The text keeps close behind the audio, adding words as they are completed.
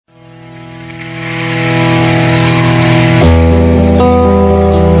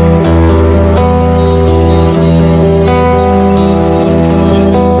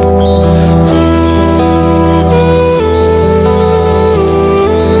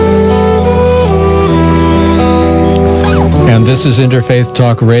This is Interfaith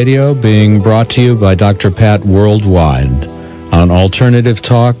Talk Radio, being brought to you by Dr. Pat worldwide on Alternative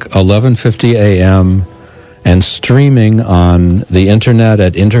Talk, 1150 AM, and streaming on the internet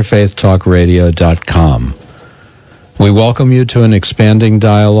at interfaithtalkradio.com. We welcome you to an expanding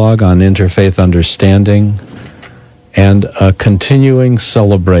dialogue on interfaith understanding and a continuing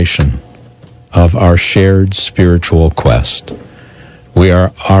celebration of our shared spiritual quest. We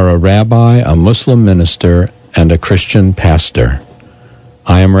are a rabbi, a Muslim minister, and a Christian pastor.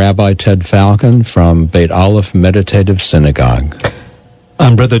 I am Rabbi Ted Falcon from Beit Aleph Meditative Synagogue.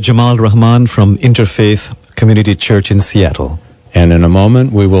 I'm Brother Jamal Rahman from Interfaith Community Church in Seattle. And in a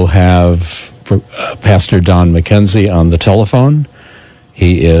moment we will have Pastor Don McKenzie on the telephone.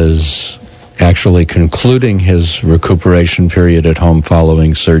 He is actually concluding his recuperation period at home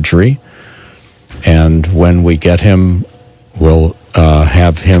following surgery. And when we get him, we'll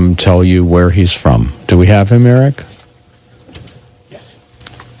have him tell you where he's from. Do we have him, Eric? Yes.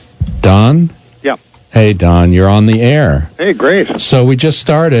 Don? Yeah. Hey, Don, you're on the air. Hey, great. So we just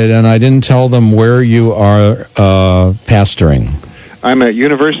started, and I didn't tell them where you are pastoring. I'm at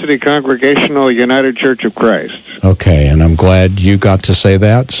University Congregational United Church of Christ. Okay, and I'm glad you got to say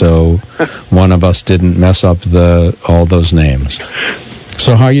that, so one of us didn't mess up all those names.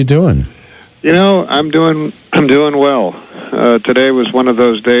 So how are you doing? You know, I'm doing well. Today was one of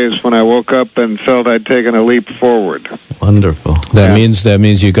those days when I woke up and felt I'd taken a leap forward. Wonderful. That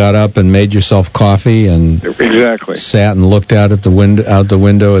means you got up and made yourself coffee and exactly sat and looked out the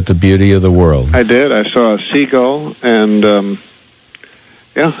window at the beauty of the world. I did. I saw a seagull, and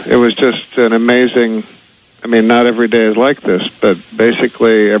it was just an amazing. I mean, not every day is like this, but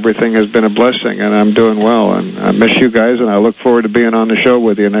basically everything has been a blessing, and I'm doing well. And I miss you guys, and I look forward to being on the show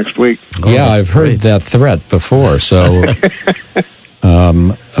with you next week. Yeah, I've heard that threat before, so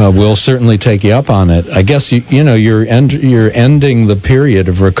we'll certainly take you up on it. I guess you're ending the period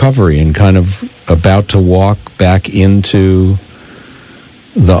of recovery and kind of about to walk back into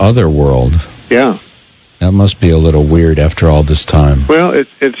the other world. Yeah. That must be a little weird after all this time. Well,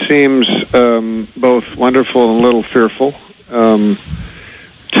 it seems both wonderful and a little fearful. 2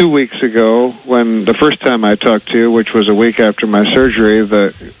 weeks ago, when the first time I talked to you, which was a week after my surgery,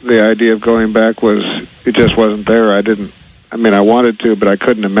 the idea of going back it just wasn't there. I wanted to, but I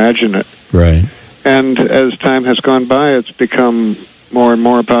couldn't imagine it. Right. And as time has gone by, it's become more and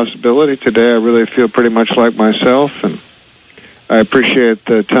more a possibility. Today, I really feel pretty much like myself, and I appreciate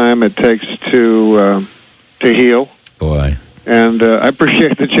the time it takes to heal. Boy. And I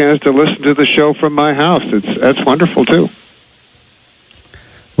appreciate the chance to listen to the show from my house. That's wonderful, too.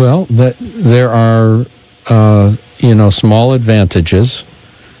 Well, there are, small advantages.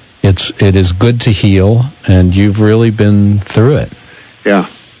 It is good to heal, and you've really been through it. Yeah.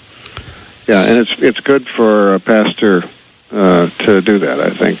 Yeah, and it's good for a pastor to do that, I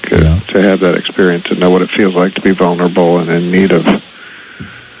think, to have that experience, to know what it feels like to be vulnerable and in need of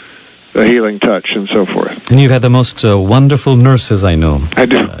the healing touch and so forth. And you've had the most wonderful nurses I know. I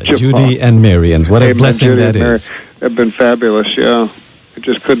do. Judy and Mary, and what a blessing Judy that and Mary is. Have been fabulous, yeah. It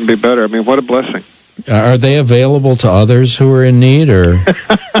just couldn't be better. I mean, what a blessing. Are they available to others who are in need, or?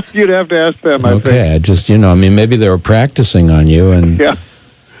 You'd have to ask them, I think. Okay, maybe they were practicing on you and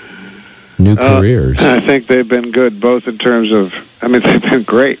new careers. I think they've been good, both in terms of, they've been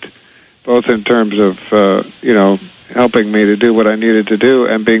great, both in terms of, helping me to do what I needed to do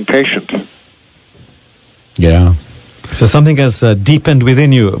and being patient. Yeah. So something has deepened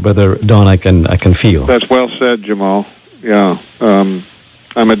within you, Brother Don, I can feel. That's well said, Jamal. Yeah. I'm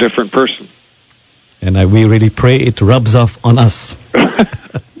a different person. And we really pray it rubs off on us.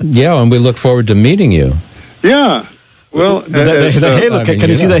 Yeah, and we look forward to meeting you. Yeah. Well, the halo. Can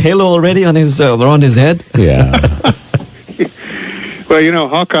you see the halo already on around his head? Yeah. Well,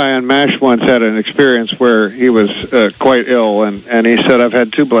 Hawkeye on MASH once had an experience where he was quite ill, and he said, I've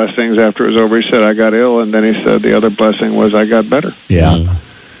had two blessings after it was over. He said, I got ill, and then he said the other blessing was I got better. Yeah.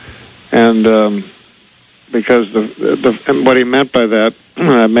 And because and what he meant by that,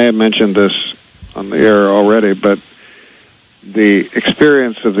 I may have mentioned this on the air already, but the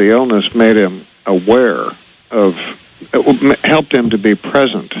experience of the illness made him aware helped him to be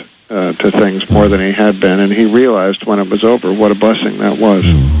present to things more than he had been, and he realized when it was over what a blessing that was.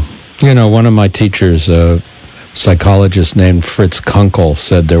 One of my teachers, a psychologist named Fritz Kunkel,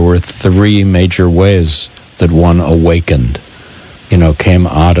 said there were 3 major ways that one awakened, came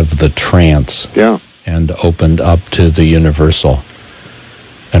out of the trance and opened up to the universal.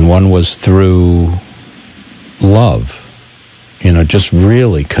 And one was through love, just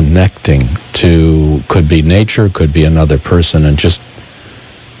really connecting to, could be nature, could be another person, and just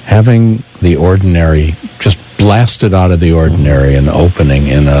having the ordinary just blasted out of the ordinary and opening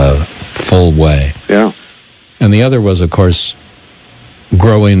in a full way. Yeah. And the other was, of course,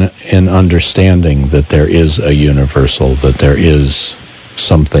 growing in understanding that there is a universal, that there is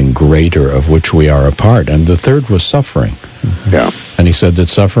something greater of which we are a part. And the third was suffering. Mm-hmm. Yeah. And he said that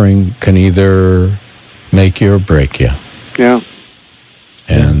suffering can either make you or break you. Yeah.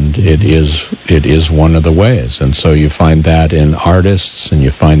 And it is one of the ways. And so you find that in artists, and you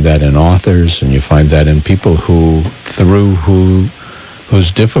find that in authors, and you find that in people whose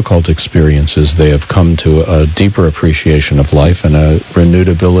difficult experiences they have come to a deeper appreciation of life and a renewed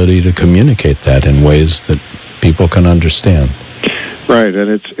ability to communicate that in ways that people can understand. Right, and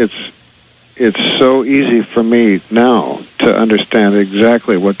it's so easy for me now to understand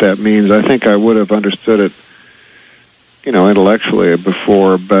exactly what that means. I think I would have understood it, intellectually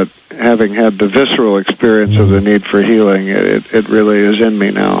before, but having had the visceral experience of the need for healing, it really is in me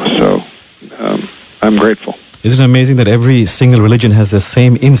now. So I'm grateful. Isn't it amazing that every single religion has the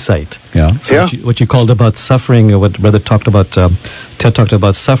same insight? Yeah. So Yeah. what you called about suffering, or what Brother talked about, Ted talked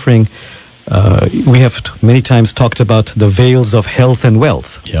about suffering, we have many times talked about the veils of health and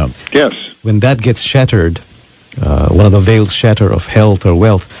wealth. Yeah. Yes. When that gets shattered, one of the veils shatter of health or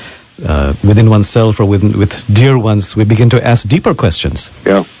wealth, within oneself or with dear ones, we begin to ask deeper questions.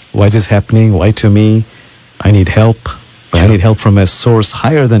 Yeah. Why is this happening? Why to me? I need help. I need help from a source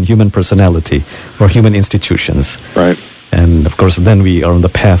higher than human personality or human institutions. Right. And of course, then we are on the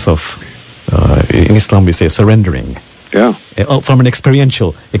path of, in Islam we say, surrendering. Yeah. From an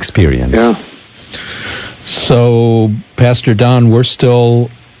experiential experience. Yeah. So, Pastor Don, we're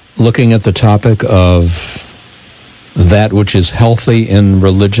still looking at the topic of that which is healthy in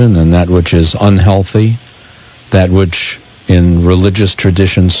religion and that which is unhealthy, that which in religious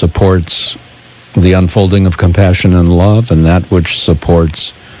tradition supports the unfolding of compassion and love, and that which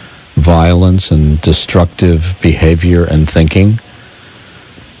supports violence and destructive behavior and thinking.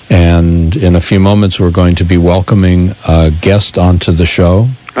 And in a few moments, we're going to be welcoming a guest onto the show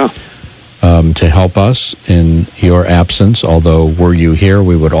to help us in your absence. Although were you here,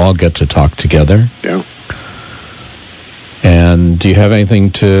 we would all get to talk together. Yeah. And do you have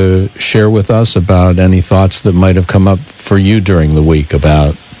anything to share with us about any thoughts that might have come up for you during the week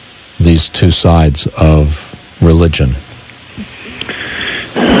about these two sides of religion?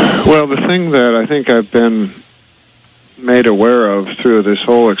 Well, the thing that I think I've been made aware of through this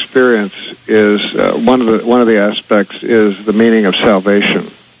whole experience is one of the aspects is the meaning of salvation.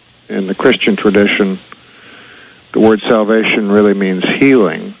 In the Christian tradition, the word salvation really means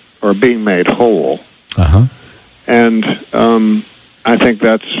healing or being made whole. Uh-huh. And I think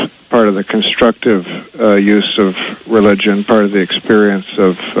that's part of the constructive use of religion, part of the experience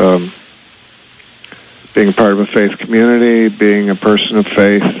of being part of a faith community, being a person of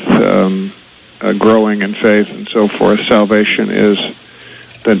faith, growing in faith, and so forth. Salvation is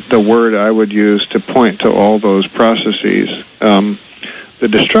the word I would use to point to all those processes. The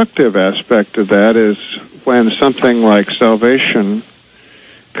destructive aspect of that is when something like salvation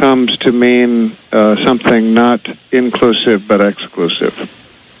comes to mean something not inclusive but exclusive.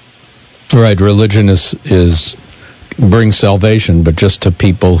 Right, religion is brings salvation, but just to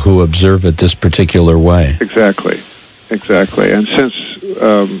people who observe it this particular way. Exactly. And since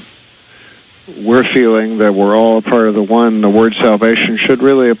we're feeling that we're all a part of the one, the word salvation should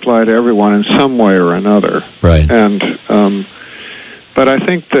really apply to everyone in some way or another. Right. And but I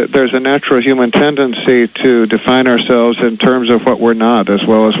think that there's a natural human tendency to define ourselves in terms of what we're not as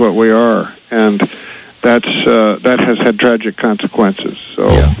well as what we are, and that has had tragic consequences. So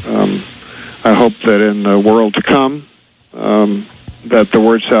I hope that in the world to come, that the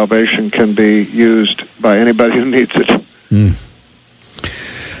word salvation can be used by anybody who needs it.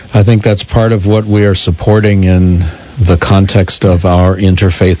 I think that's part of what we are supporting in the context of our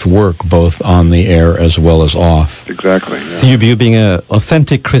interfaith work, both on the air as well as off. Exactly. Yeah. So you being an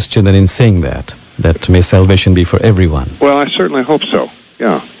authentic Christian then in saying that may salvation be for everyone. Well, I certainly hope so.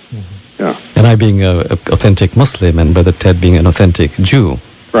 Yeah. Mm-hmm. Yeah. And I being an authentic Muslim, and Brother Ted being an authentic Jew.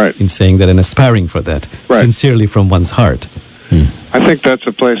 Right. In saying that and aspiring for that. Right. Sincerely from one's heart. I think that's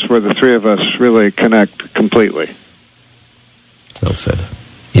a place where the three of us really connect completely. Well said.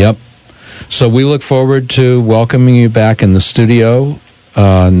 Yep. So we look forward to welcoming you back in the studio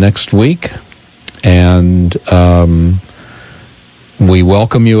next week. And we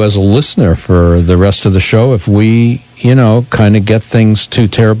welcome you as a listener for the rest of the show. If we, kind of get things too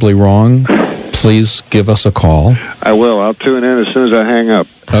terribly wrong, please give us a call. I will. I'll tune in as soon as I hang up.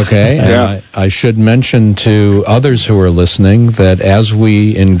 Okay. Yeah. And I should mention to others who are listening that as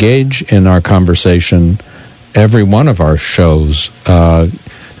we engage in our conversation, every one of our shows,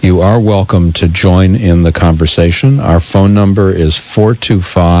 you are welcome to join in the conversation. Our phone number is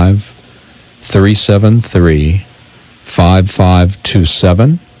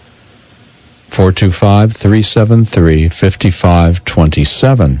 425-373-5527.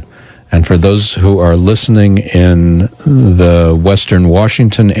 425-373-5527. And for those who are listening in the Western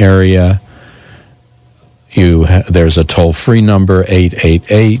Washington area, there's a toll-free number,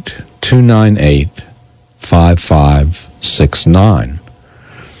 888-298-5569.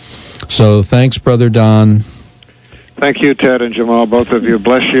 So thanks, Brother Don. Thank you, Ted and Jamal, both of you.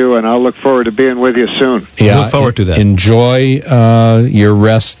 Bless you, and I'll look forward to being with you soon. Yeah, look forward to that. Enjoy your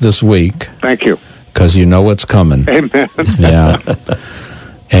rest this week. Thank you. Because you know what's coming. Amen. Yeah.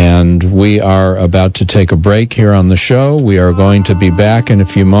 And we are about to take a break here on the show. We are going to be back in a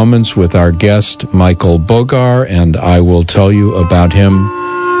few moments with our guest, Michael Bogar, and I will tell you about him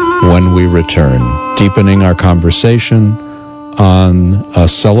when we return, deepening our conversation on a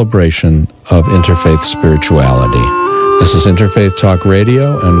celebration of interfaith spirituality. This is Interfaith Talk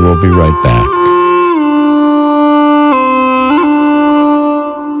Radio, and we'll be right back.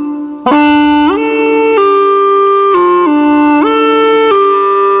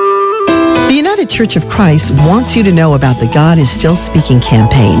 Church of Christ wants you to know about the God is Still Speaking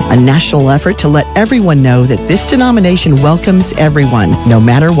campaign, a national effort to let everyone know that this denomination welcomes everyone, no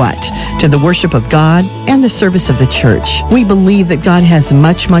matter what, to the worship of God and the service of the church. We believe that God has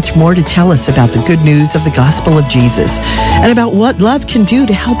much, much more to tell us about the good news of the gospel of Jesus and about what love can do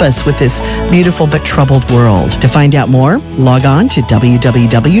to help us with this beautiful but troubled world. To find out more, log on to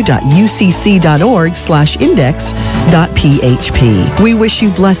www.ucc.org/index.php. We wish you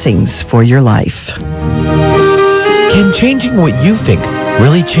blessings for your life. Can changing what you think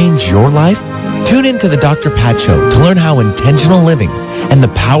really change your life? Tune in to the Dr. Pat Show to learn how intentional living and the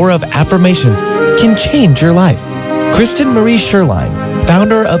power of affirmations can change your life. Kristen Marie Sherline,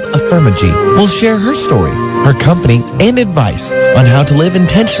 founder of Affirmagy, will share her story, her company, and advice on how to live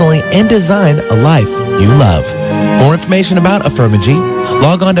intentionally and design a life you love. More information about Affirmagy,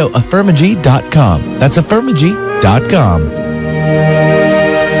 log on to affirmagy.com. That's affirmagy.com.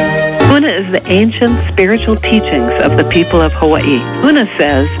 Huna is the ancient spiritual teachings of the people of Hawaii. Huna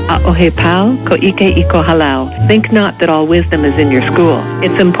says, "A'ohe pau ko ike iko halau." Think not that all wisdom is in your school.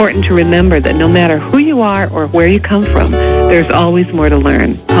 It's important to remember that no matter who you are or where you come from, there's always more to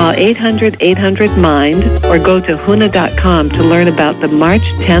learn. Call 800-800-MIND or go to huna.com to learn about the March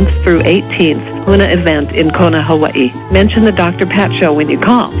 10th through 18th Huna event in Kona, Hawaii. Mention the Dr. Pat Show when you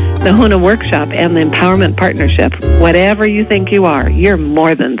call. The Huna Workshop and the Empowerment Partnership. Whatever you think you are, you're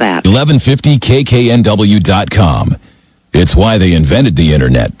more than that. 1150kknw.com. It's why they invented the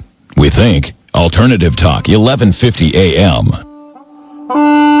Internet. We think. Alternative Talk, 1150 AM.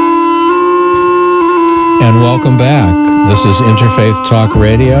 And welcome back. This is Interfaith Talk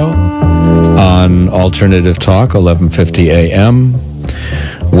Radio on Alternative Talk, 1150 AM.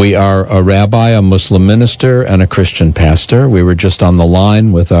 We are a rabbi, a Muslim minister, and a Christian pastor. We were just on the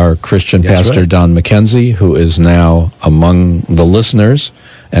line with our Christian pastor, right, Don McKenzie, who is now among the listeners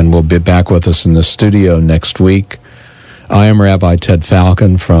and will be back with us in the studio next week. I am Rabbi Ted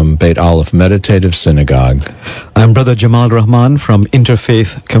Falcon from Beit Aleph Meditative Synagogue. I'm Brother Jamal Rahman from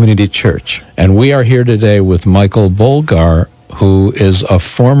Interfaith Community Church. And we are here today with Michael Bogar, who is a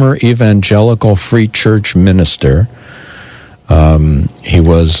former evangelical free church minister. He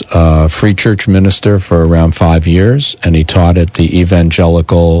was a free church minister for around 5 years, and he taught at the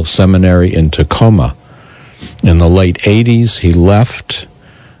Evangelical Seminary in Tacoma. In the late 80s, he left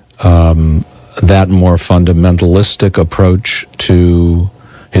that more fundamentalistic approach to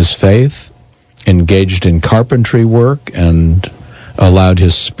his faith, engaged in carpentry work, and allowed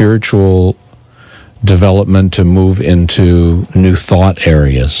his spiritual development to move into new thought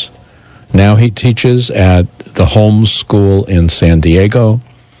areas. Now he teaches at the Holmes School in San Diego.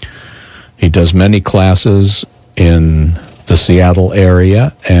 He does many classes in the Seattle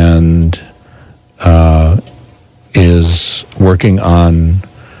area and is working on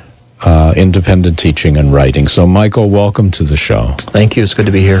independent teaching and writing. So, Michael, welcome to the show. Thank you. It's good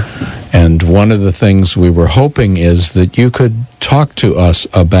to be here. And one of the things we were hoping is that you could talk to us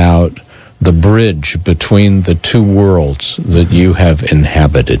about the bridge between the two worlds that you have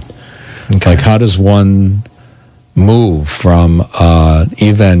inhabited. Okay. Like, how does one move from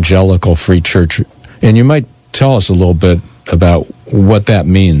evangelical free church? And you might tell us a little bit about what that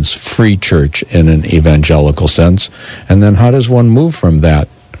means, free church in an evangelical sense, and then how does one move from that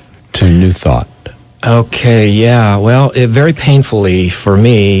to new thought? Okay, yeah. Well, very painfully for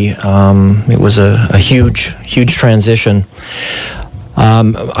me, it was a huge transition.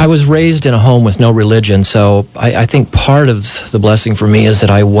 I was raised in a home with no religion, so I think part of the blessing for me is that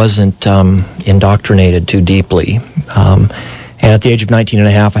I wasn't indoctrinated too deeply. And at the age of 19 and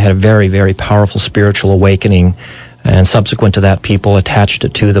a half, I had a very, very powerful spiritual awakening, and subsequent to that, people attached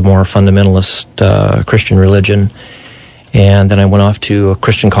it to the more fundamentalist Christian religion. And then I went off to a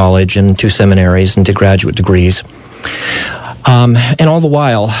Christian college and 2 seminaries and did graduate degrees. And all the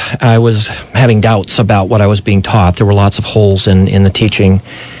while, I was having doubts about what I was being taught. There were lots of holes in the teaching,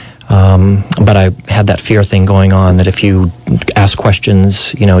 but I had that fear thing going on that if you ask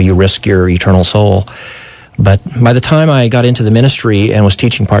questions, you risk your eternal soul. But by the time I got into the ministry and was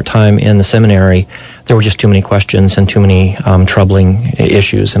teaching part-time in the seminary, there were just too many questions and too many troubling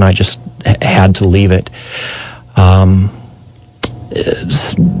issues, and I just had to leave it. And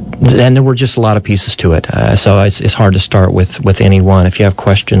there were just a lot of pieces to it, so it's hard to start with any one. If you have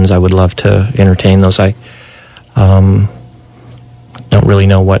questions, I would love to entertain those. I don't really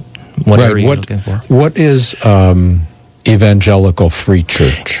know what area you're looking for. What is evangelical free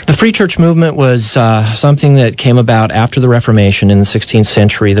church? The free church movement was something that came about after the Reformation in the 16th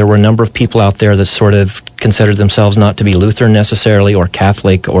century. There were a number of people out there that sort of considered themselves not to be Lutheran necessarily, or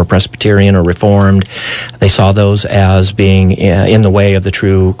Catholic, or Presbyterian, or Reformed. They saw those as being in the way of the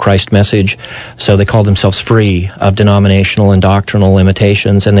true Christ message, so they called themselves free of denominational and doctrinal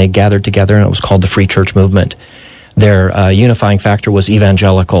limitations, and they gathered together, and it was called the free church movement. Their unifying factor was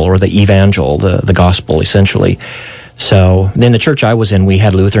evangelical, or the evangel, the gospel, essentially. So in the church I was in, we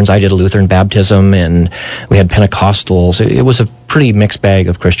had Lutherans. I did a Lutheran baptism, and we had Pentecostals. It was a pretty mixed bag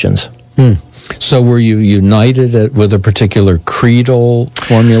of Christians. So were you united with a particular creedal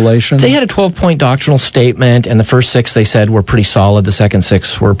formulation? They had a 12-point doctrinal statement, and the first 6 they said were pretty solid. The second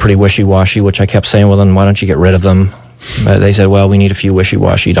 6 were pretty wishy-washy, which I kept saying, well, then why don't you get rid of them? But they said, well, we need a few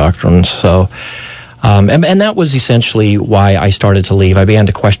wishy-washy doctrines. So, and that was essentially why I started to leave. I began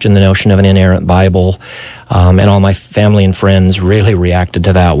to question the notion of an inerrant Bible. And all my family and friends really reacted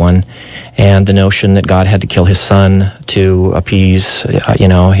to that one, and the notion that God had to kill his son to appease,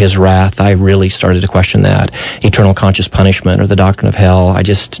 his wrath. I really started to question that. Eternal conscious punishment, or the doctrine of hell. I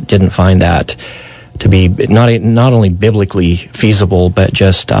just didn't find that to be not only biblically feasible, but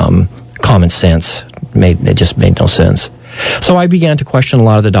just common sense. It just made no sense. So I began to question a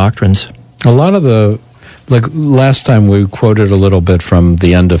lot of the doctrines. A lot of the. Like last time we quoted a little bit from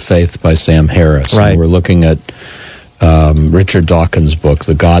The End of Faith by Sam Harris. Right. And we're looking at Richard Dawkins' book,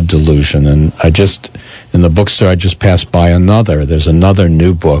 The God Delusion. And in the bookstore, I just passed by there's another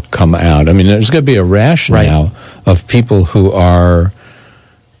new book come out. I mean, there's going to be a rash now of people who are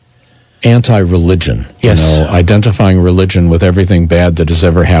anti-religion. Yes. Identifying religion with everything bad that has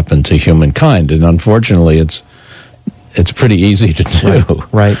ever happened to humankind. And unfortunately, it's pretty easy to do.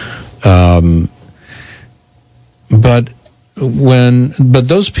 Right. But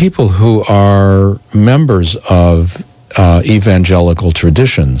those people who are members of evangelical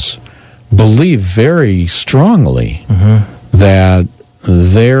traditions believe very strongly that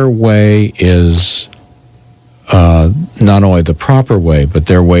their way is not only the proper way, but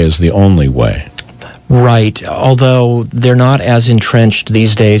their way is the only way. Right. Although they're not as entrenched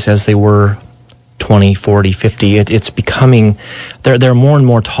these days as they were 20, 40, 50. It's becoming, there are more and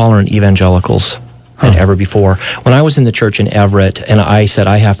more tolerant evangelicals than ever before. When I was in the church in Everett, and I said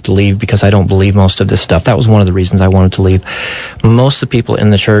I have to leave because I don't believe most of this stuff, that was one of the reasons I wanted to leave. Most of the people in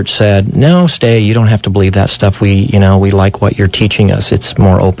the church said, no, stay, you don't have to believe that stuff. We like what you're teaching us. It's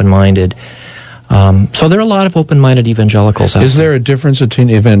more open-minded. So there are a lot of open-minded evangelicals out there. Is there a difference between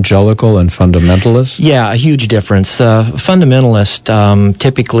evangelical and fundamentalist? Yeah, a huge difference. Fundamentalist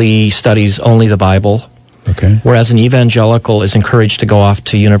typically studies only the Bible. Okay. Whereas an evangelical is encouraged to go off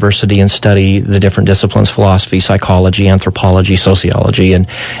to university and study the different disciplines, philosophy, psychology, anthropology, sociology, and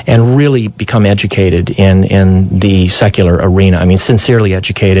really become educated in the secular arena. I mean, sincerely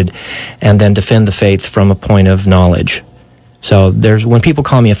educated, and then defend the faith from a point of knowledge. So when people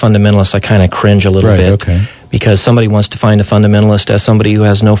call me a fundamentalist, I kind of cringe a little bit. Okay. Because somebody wants to find a fundamentalist as somebody who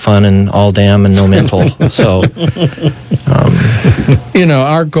has no fun and all damn and no mental. So,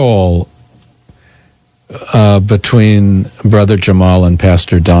 our goal between Brother Jamal and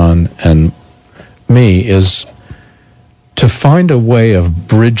Pastor Don and me is to find a way of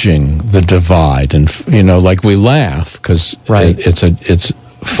bridging the divide. And, like we laugh because it's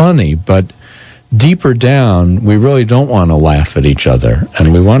funny, but deeper down, we really don't want to laugh at each other.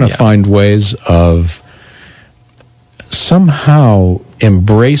 And we want to find ways of somehow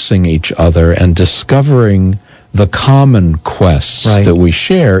embracing each other and discovering the common quests that we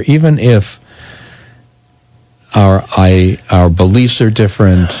share, even if our beliefs are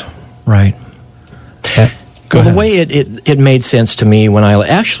different. Right. Well, the way it made sense to me when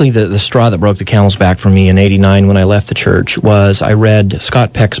the straw that broke the camel's back for me in '89 when I left the church was I read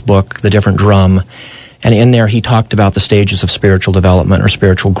Scott Peck's book, The Different Drum, and in there he talked about the stages of spiritual development or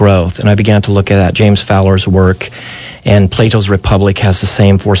spiritual growth, and I began to look at that. James Fowler's work, and Plato's Republic has the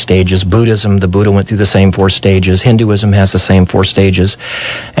same 4 stages. Buddhism, the Buddha went through the same 4 stages. Hinduism has the same 4 stages.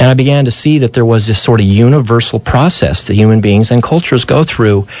 And I began to see that there was this sort of universal process that human beings and cultures go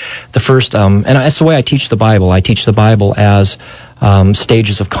through. The first, and that's the way I teach the Bible. I teach the Bible as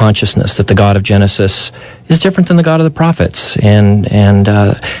stages of consciousness, that the God of Genesis is different than the God of the prophets. And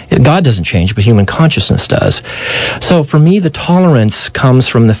God doesn't change, but human consciousness does. So for me, the tolerance comes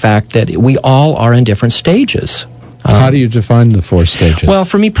from the fact that we all are in different stages. How do you define the 4 stages? Well,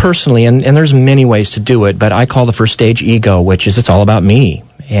 for me personally, and there's many ways to do it, but I call the first stage ego, which is it's all about me.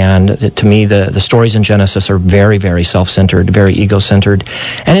 And to me, the stories in Genesis are very, very self-centered, very ego-centered.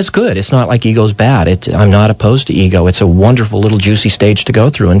 And it's good. It's not like ego's bad. I'm not opposed to ego. It's a wonderful little juicy stage to go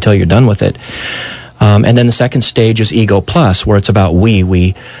through until you're done with it. And then the second stage is ego plus, where it's about we.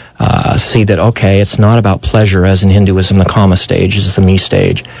 We see that, okay, it's not about pleasure, as in Hinduism, the kama stage is the me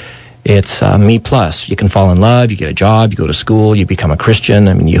stage. It's me plus. You can fall in love, you get a job, you go to school, you become a Christian.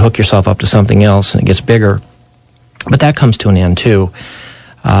 I mean, you hook yourself up to something else and it gets bigger. But that comes to an end too.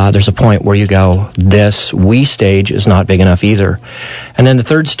 There's a point where you go, this we stage is not big enough either. And then the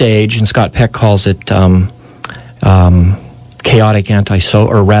third stage, and Scott Peck calls it chaotic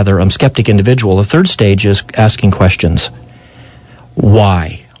skeptic individual. The third stage is asking questions.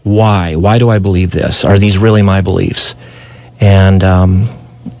 Why? Why do I believe this? Are these really my beliefs? And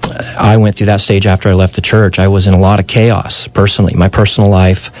I went through that stage after I left the church. I was in a lot of chaos personally, my personal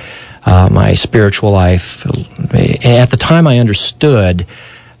life, my spiritual life. At the time, I understood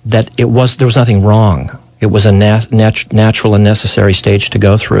that there was nothing wrong. It was a natural and necessary stage to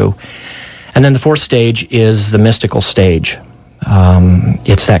go through. And then the fourth stage is the mystical stage.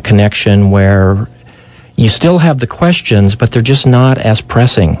 It's that connection where you still have the questions, but they're just not as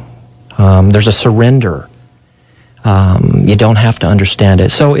pressing. There's a surrender. You don't have to understand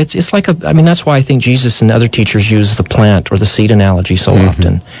it. So it's like that's why I think Jesus and other teachers use the plant or the seed analogy so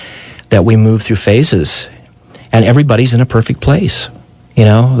often, that we move through phases, and everybody's in a perfect place. You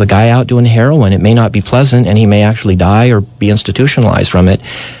know, the guy out doing heroin, it may not be pleasant, and he may actually die or be institutionalized from it,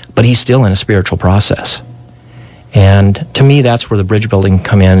 but he's still in a spiritual process. And to me, that's where the bridge building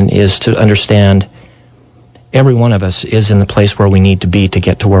come in, is to understand every one of us is in the place where we need to be to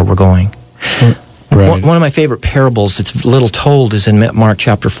get to where we're going. Right. One of my favorite parables that's little told is in Mark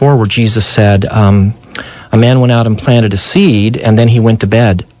chapter 4, where Jesus said, a man went out and planted a seed, and then he went to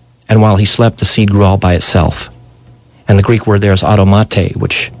bed. And while he slept, the seed grew all by itself. And the Greek word there is automate,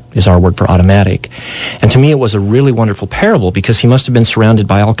 which is our word for automatic. And to me, it was a really wonderful parable, because he must have been surrounded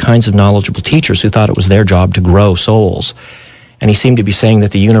by all kinds of knowledgeable teachers who thought it was their job to grow souls. And he seemed to be saying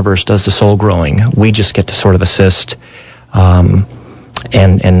that the universe does the soul growing. We just get to sort of assist and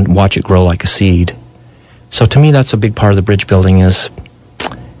watch it grow like a seed. So to me, that's a big part of the bridge building, is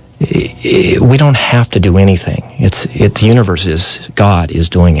we don't have to do anything. The universe God is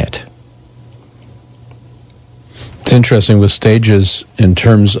doing it. It's interesting with stages in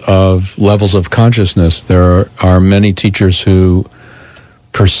terms of levels of consciousness. There are many teachers who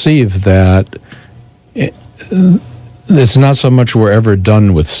perceive that it's not so much we're ever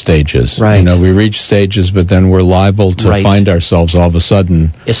done with stages. Right. You know, we reach stages, but then we're liable to find ourselves all of a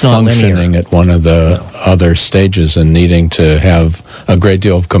sudden functioning at one of the other stages and needing to have a great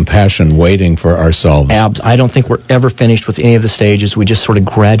deal of compassion waiting for ourselves. I don't think we're ever finished with any of the stages. We just sort of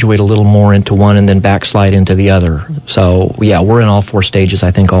graduate a little more into one and then backslide into the other. So, yeah, we're in all 4 stages,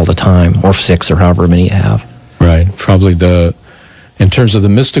 I think, all the time, or 6, or however many you have. Right. Probably in terms of the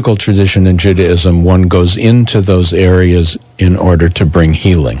mystical tradition in Judaism, one goes into those areas in order to bring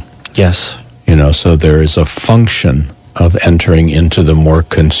healing. Yes. You know, so there is a function of entering into the more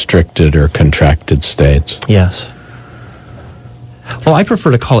constricted or contracted states. Yes. Well, I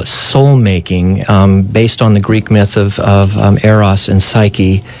prefer to call it soul-making, based on the Greek myth of Eros and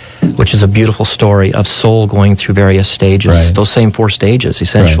Psyche, which is a beautiful story of soul going through various stages, those same 4 stages,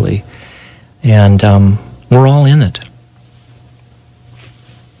 essentially. Right. And we're all in it.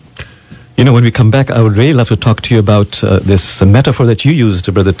 You know, when we come back, I would really love to talk to you about this metaphor that you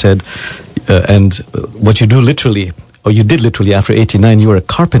used, Brother Ted, and what you do literally, or you did literally after 89, you were a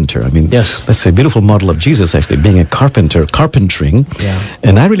carpenter. I mean, yes. That's a beautiful model of Jesus, actually, being a carpenter, carpentering. Yeah.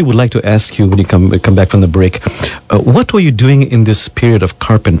 And I really would like to ask you, when you come back from the break, what were you doing in this period of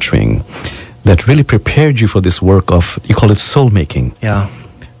carpentering that really prepared you for this work of, you call it soul-making? Yeah.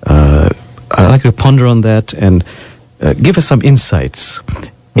 I'd like you to ponder on that and give us some insights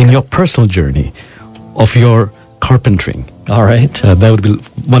in your personal journey. of your carpentering. All right. That would be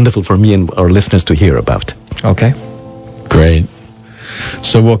wonderful for me and our listeners to hear about. Okay. Great.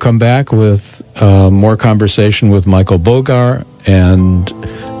 So we'll come back with more conversation with Michael Bogar, and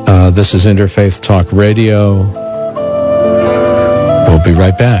this is Interfaith Talk Radio. We'll be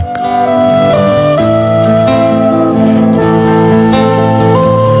right back.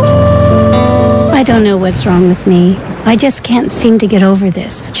 I don't know what's wrong with me. I just can't seem to get over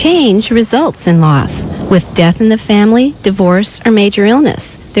this. Change results in loss. With death in the family, divorce, or major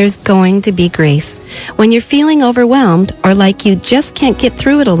illness, there's going to be grief. When you're feeling overwhelmed or like you just can't get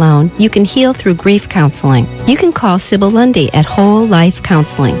through it alone, you can heal through grief counseling. You can call Sybil Lundy at Whole Life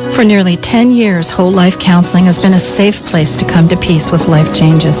Counseling. For nearly 10 years, Whole Life Counseling has been a safe place to come to peace with life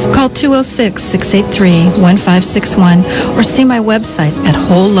changes. Call 206-683-1561 or see my website at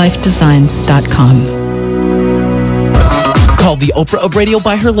wholelifedesigns.com. Called the Oprah of radio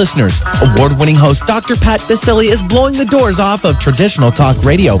by her listeners. Award-winning host Dr. Pat Baccili is blowing the doors off of traditional talk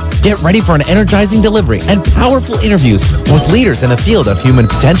radio. Get ready for an energizing delivery and powerful interviews with leaders in the field of human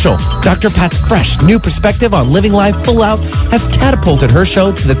potential. Dr. Pat's fresh, new perspective on living life full out has catapulted her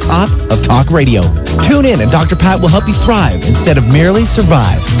show to the top of talk radio. Tune in and Dr. Pat will help you thrive instead of merely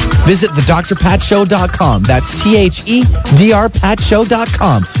survive. Visit thedrpatshow.com. That's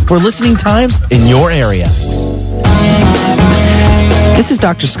THEDRPatShow.com for listening times in your area. This is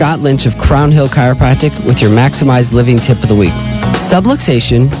Dr. Scott Lynch of Crown Hill Chiropractic with your Maximized Living Tip of the Week.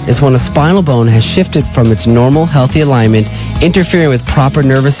 Subluxation is when a spinal bone has shifted from its normal, healthy alignment, interfering with proper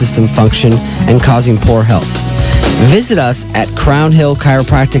nervous system function and causing poor health. Visit us at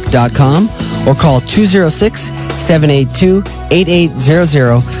crownhillchiropractic.com or call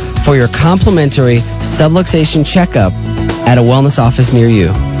 206-782-8800 for your complimentary subluxation checkup at a wellness office near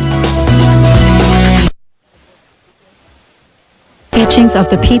you. Teachings of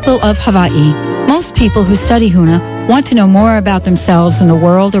the people of Hawaii. Most people who study Huna want to know more about themselves and the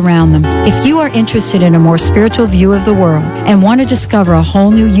world around them. If you are interested in a more spiritual view of the world and want to discover a whole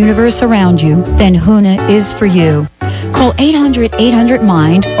new universe around you, then Huna is for you. Call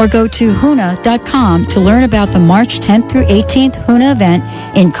 800-800-MIND or go to huna.com to learn about the March 10th through 18th Huna event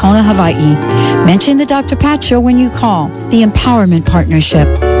in Kona, Hawaii. Mention the Dr. Pat Show when you call. The Empowerment Partnership.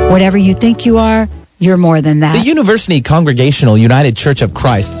 Whatever you think you are, you're more than that. The University Congregational United Church of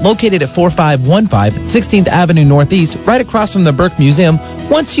Christ, located at 4515 16th Avenue Northeast, right across from the Burke Museum,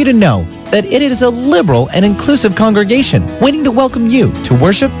 wants you to know that it is a liberal and inclusive congregation waiting to welcome you to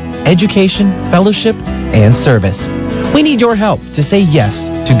worship, education, fellowship, and service. We need your help to say yes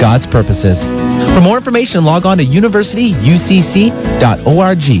to God's purposes. For more information, log on to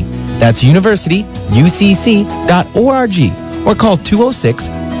universityucc.org. That's universityucc.org or call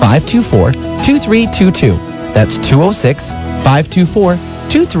 206-524-2322. That's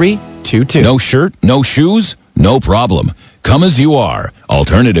 206-524-2322. No shirt, no shoes, no problem. Come as you are.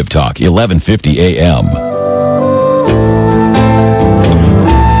 Alternative Talk, 1150 AM.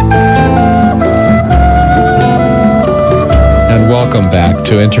 And welcome back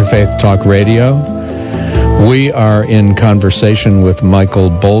to Interfaith Talk Radio. We are in conversation with Michael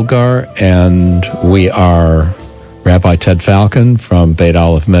Bogar, and we are Rabbi Ted Falcon from Beit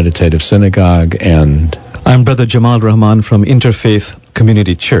Aleph Meditative Synagogue, and I'm Brother Jamal Rahman from Interfaith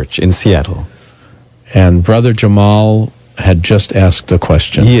Community Church in Seattle. And Brother Jamal had just asked a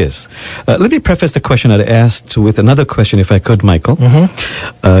question. Yes. Let me preface the question I'd asked with another question, if I could, Michael.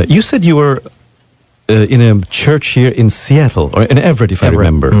 Mm-hmm. You said you were in a church here in Seattle, or in Everett, if I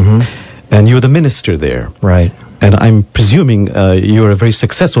remember. Mm-hmm. And you were the minister there. Right. And I'm presuming you're a very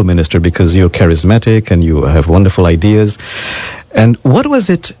successful minister because you're charismatic and you have wonderful ideas. And what was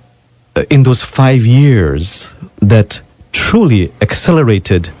it in those 5 years that truly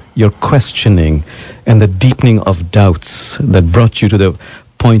accelerated your questioning and the deepening of doubts that brought you to the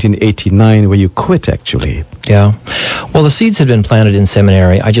point in 89 where you quit, actually? Yeah. Well, the seeds had been planted in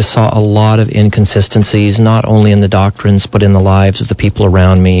seminary. I just saw a lot of inconsistencies, not only in the doctrines, but in the lives of the people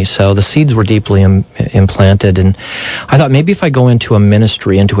around me. So the seeds were deeply implanted, and I thought maybe if I go into a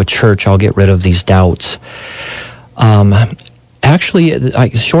ministry, into a church, I'll get rid of these doubts. Actually,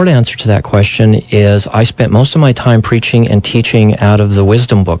 the short answer to that question is I spent most of my time preaching and teaching out of the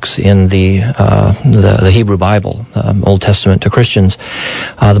wisdom books in the Hebrew Bible, Old Testament to Christians,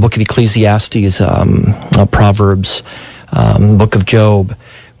 the book of Ecclesiastes, Proverbs, book of Job,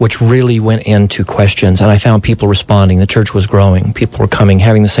 which really went into questions. And I found people responding. The church was growing. People were coming,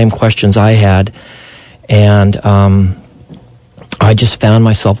 having the same questions I had. And I just found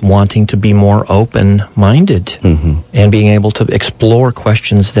myself wanting to be more open-minded and being able to explore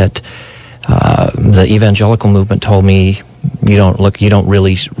questions that the evangelical movement told me You don't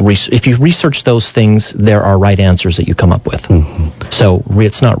really, if you research those things, there are right answers that you come up with. So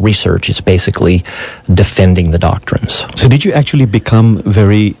it's not research, it's basically defending the doctrines. So did you actually become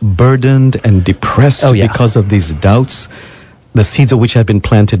very burdened and depressed because of these doubts, the seeds of which had been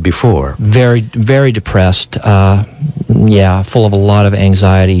planted before? Very, very depressed, full of a lot of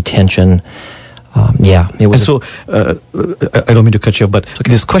anxiety, tension. It was. And so, I don't mean to cut you off, but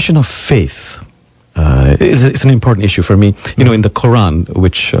this question of faith, it's an important issue for me. You know, in the Quran,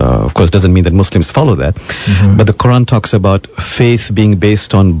 which of course doesn't mean that Muslims follow that, but the Quran talks about faith being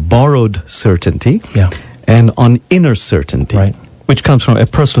based on borrowed certainty and on inner certainty. Right. Which comes from a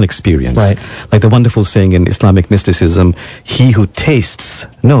personal experience. Right. Like the wonderful saying in Islamic mysticism, he who tastes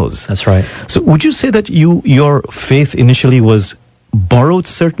knows. That's right. So would you say that your faith initially was borrowed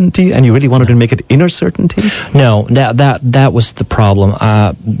certainty and you really wanted to make it inner certainty? No, that was the problem.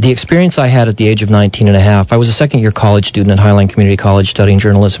 The experience I had at the age of 19 and a half, I was a second-year college student at Highline Community College studying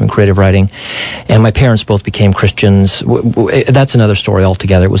journalism and creative writing, and my parents both became Christians. That's another story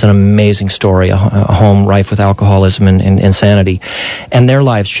altogether. It was an amazing story, a home rife with alcoholism and insanity, and their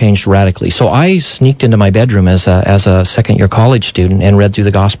lives changed radically. So I sneaked into my bedroom as a second-year college student and read through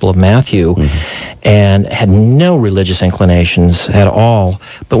the Gospel of Matthew, and had no religious inclinations at all.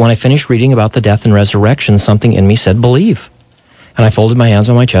 But when I finished reading about the death and resurrection, something in me said, believe. And I folded my hands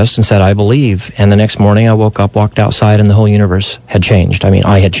on my chest and said, I believe. And the next morning I woke up, walked outside, and the whole universe had changed. I mean,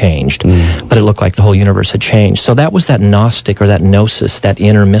 I had changed, but it looked like the whole universe had changed. So that was that Gnostic or that gnosis, that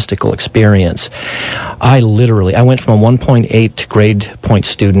inner mystical experience. I went from a 1.8 grade point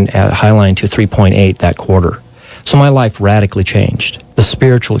student at Highline to 3.8 that quarter. So my life radically changed. The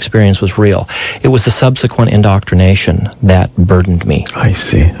spiritual experience was real. It was the subsequent indoctrination that burdened me. I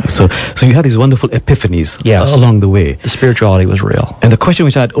see. So you had these wonderful epiphanies along the way. The spirituality was real. And the question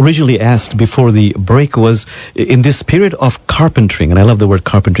which I had originally asked before the break was, in this period of carpentering, and I love the word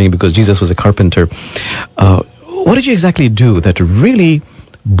carpentering because Jesus was a carpenter, what did you exactly do that really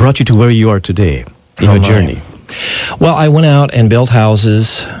brought you to where you are today in your journey? Well, I went out and built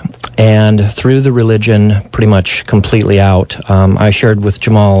houses and threw the religion pretty much completely out. I shared with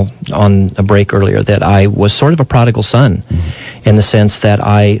Jamal on a break earlier that I was sort of a prodigal son in the sense that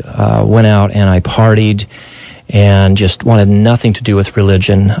I went out and I partied and just wanted nothing to do with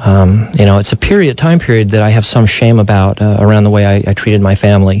religion. It's a time period that I have some shame about around the way I treated my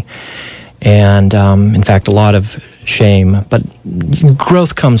family. And in fact, a lot of shame, but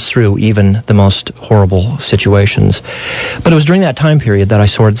growth comes through even the most horrible situations. But it was during that time period that I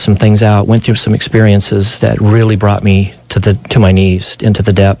sorted some things out, went through some experiences that really brought me to my knees, into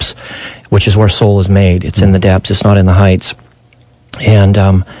the depths, which is where soul is made. It's in the depths, it's not in the heights. And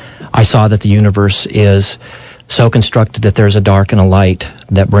I saw that the universe is so constructed that there's a dark and a light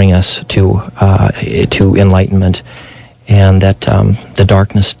that bring us to enlightenment, and that the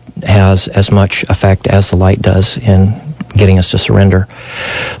darkness has as much effect as the light does in getting us to surrender.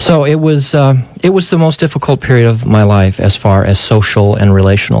 So it was the most difficult period of my life as far as social and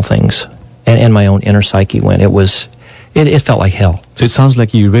relational things, and my own inner psyche went. It felt like hell. So it sounds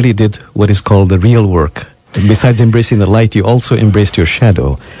like you really did what is called the real work. Besides embracing the light, you also embraced your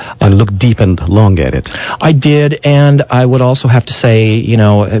shadow and looked deep and long at it. I did, and I would also have to say,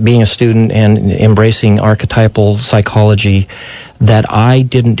 being a student and embracing archetypal psychology, that I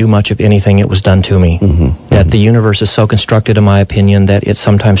didn't do much of anything. It was done to me. That the universe is so constructed, in my opinion, that it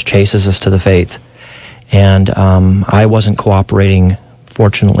sometimes chases us to the faith. And I wasn't cooperating.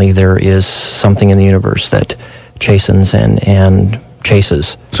 Fortunately, there is something in the universe that chastens and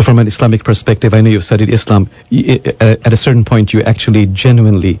chases. So from an Islamic perspective, I know you've studied Islam. At a certain point, you actually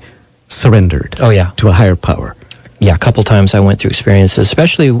genuinely surrendered to a higher power. Yeah, a couple times I went through experiences,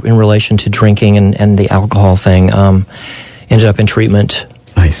 especially in relation to drinking and the alcohol thing. Ended up in treatment.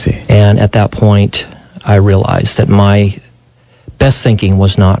 I see. And at that point, I realized that my best thinking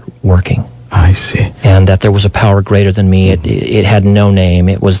was not working. I see. And that there was a power greater than me. It had no name.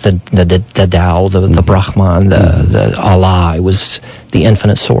 It was the Tao, the Brahman, the Allah. It was the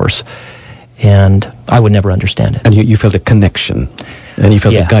infinite source. And I would never understand it. And you felt a connection. And you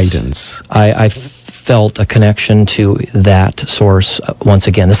felt a guidance. I felt a connection to that source once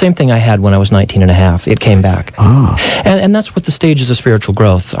again. The same thing I had when I was 19 and a half. It came back. And that's what the stages of spiritual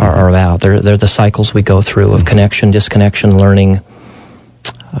growth are about. They're the cycles we go through of connection, disconnection, learning,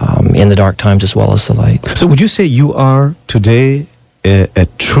 in the dark times as well as the light. So would you say you are today a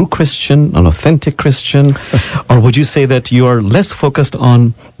true Christian, an authentic Christian, or would you say that you are less focused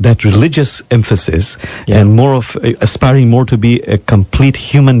on that religious emphasis and more of aspiring more to be a complete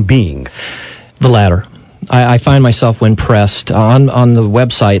human being? The latter. I find myself, when pressed, on the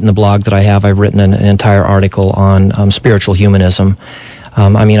website and the blog that I have, I've written an entire article on spiritual humanism.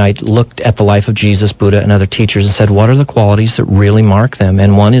 I looked at the life of Jesus, Buddha, and other teachers and said, what are the qualities that really mark them?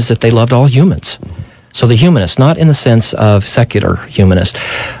 And one is that they loved all humans. So the humanists, not in the sense of secular humanist,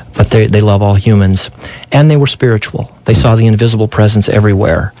 but they love all humans. And they were spiritual. They saw the invisible presence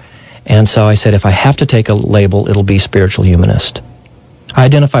everywhere. And so I said, if I have to take a label, it'll be spiritual humanist. I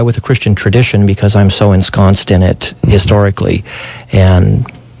identify with the Christian tradition because I'm so ensconced in it historically and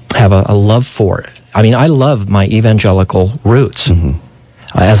have a love for it. I mean, I love my evangelical roots,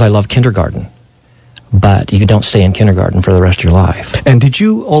 as I love kindergarten. But you don't stay in kindergarten for the rest of your life. And did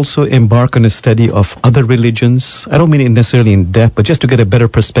you also embark on a study of other religions? I don't mean it necessarily in depth, but just to get a better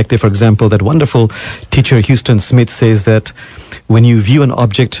perspective. For example, that wonderful teacher Houston Smith says that when you view an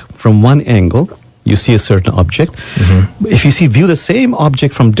object from one angle, you see a certain object. If you view the same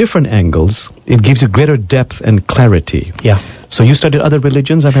object from different angles, it gives you greater depth and clarity. Yeah. So you studied other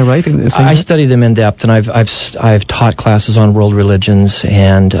religions, am I right in saying I that? studied them in depth, and I've taught classes on world religions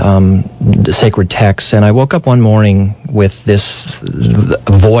and sacred texts. And I woke up one morning with this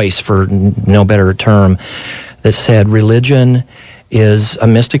voice, for no better term, that said, religion is a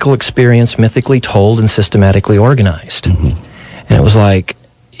mystical experience, mythically told and systematically organized. And it was like,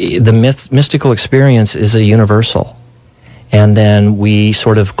 the mystical experience is a universal. And then we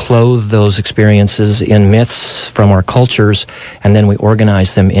sort of clothe those experiences in myths from our cultures, and then we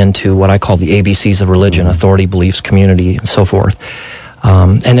organize them into what I call the ABCs of religion, authority, beliefs, community, and so forth.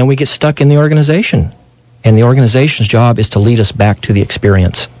 And then we get stuck in the organization. And the organization's job is to lead us back to the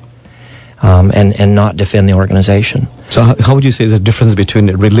experience, and not defend the organization. So how would you say is the difference between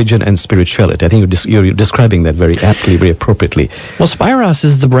religion and spirituality? I think you're describing that very aptly, very appropriately. Well, Spiros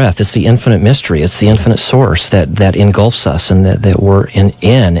is the breath. It's the infinite mystery. It's the infinite source that engulfs us and that we're in,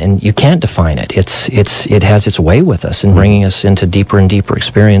 and you can't define it. It has its way with us in bringing us into deeper and deeper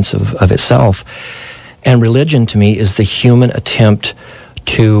experience of itself. And religion, to me, is the human attempt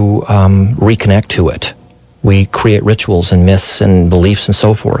to reconnect to it. We create rituals and myths and beliefs and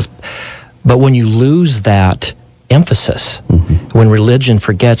so forth. But when you lose that emphasis, when religion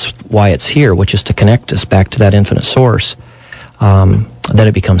forgets why it's here, which is to connect us back to that infinite source, then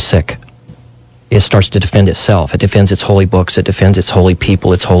it becomes sick. It starts to defend itself. It defends its holy books. It defends its holy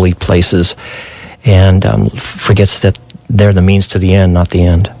people, its holy places, and forgets that they're the means to the end, not the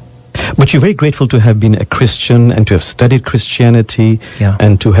end. But you're very grateful to have been a Christian and to have studied Christianity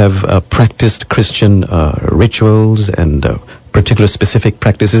and to have practiced Christian rituals and particular specific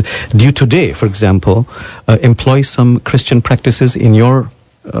practices. Do you today, for example, employ some Christian practices in your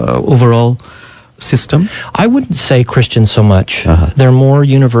overall system? I wouldn't say Christian so much. They're more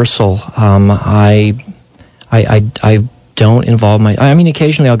universal. I don't involve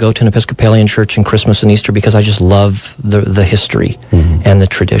occasionally I'll go to an Episcopalian church in Christmas and Easter because I just love the history and the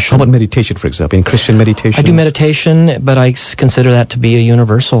tradition. How about meditation, for example, in Christian meditation? I do meditation, but I consider that to be a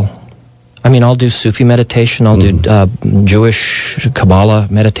universal. I mean, I'll do Sufi meditation, I'll do Jewish Kabbalah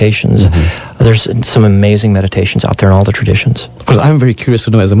meditations. There's some amazing meditations out there in all the traditions. Of course, I'm very curious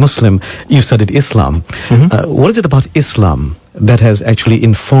to know, as a Muslim, you studied Islam. What is it about Islam that has actually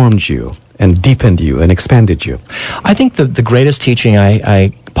informed you and deepened you and expanded you? I think the greatest teaching,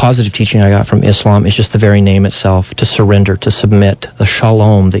 positive teaching I got from Islam is just the very name itself, to surrender, to submit, the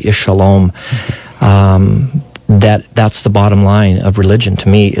shalom, the ish-shalom. That's the bottom line of religion to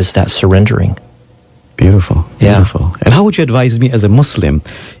me, is that surrendering. Beautiful. And how would you advise me as a Muslim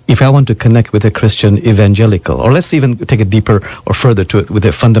if I want to connect with a Christian evangelical, or let's even take it deeper or further to it with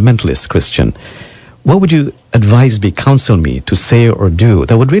a fundamentalist Christian? What would you advise me, counsel me to say or do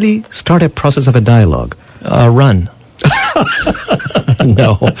that would really start a process of a dialogue? Run.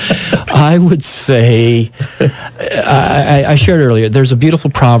 No, I would say, I shared earlier, there's a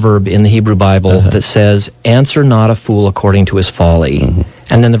beautiful proverb in the Hebrew Bible that says, answer not a fool according to his folly.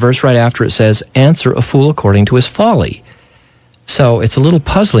 And then the verse right after it says, answer a fool according to his folly. So it's a little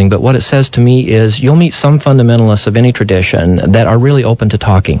puzzling, but what it says to me is, you'll meet some fundamentalists of any tradition that are really open to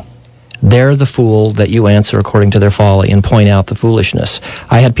talking. They're the fool that you answer according to their folly and point out the foolishness.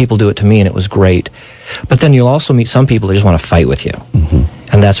 I had people do it to me, and it was great. But then you'll also meet some people that just want to fight with you.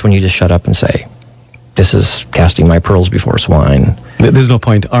 And that's when you just shut up and say, this is casting my pearls before swine. There's no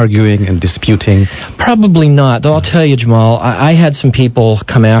point arguing and disputing? Probably not. Though I'll tell you, Jamal, I had some people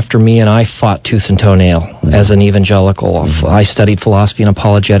come after me, and I fought tooth and toenail as an evangelical. I studied philosophy and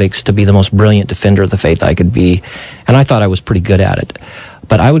apologetics to be the most brilliant defender of the faith I could be, and I thought I was pretty good at it.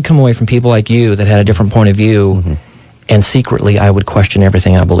 But I would come away from people like you that had a different point of view, and secretly I would question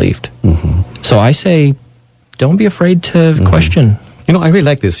everything I believed. So I say, don't be afraid to question. You know, I really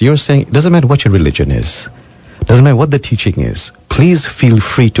like this. You're saying it doesn't matter what your religion is. Doesn't matter what the teaching is. Please feel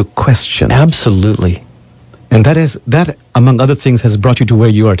free to question. Absolutely. And that, among other things, has brought you to where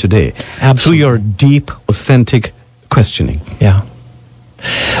you are today. Absolutely. Through your deep, authentic questioning. Yeah.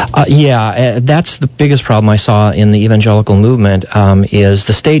 That's the biggest problem I saw in the evangelical movement, is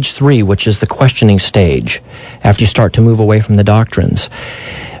the stage 3, which is the questioning stage, after you start to move away from the doctrines.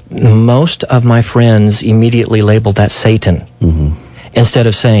 Most of my friends immediately labeled that Satan. Instead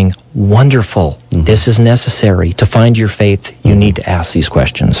of saying, wonderful, this is necessary. To find your faith, you need to ask these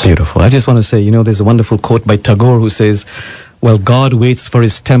questions. Beautiful. I just want to say, there's a wonderful quote by Tagore who says, well, God waits for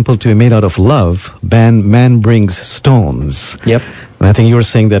his temple to be made out of love. Man brings stones. Yep. And I think you were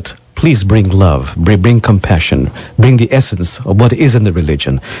saying that, please bring love, bring compassion, bring the essence of what is in the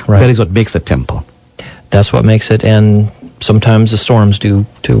religion. Right. That is what makes a temple. That's what makes it, and sometimes the storms do,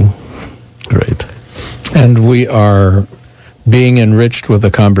 too. Great. And we are being enriched with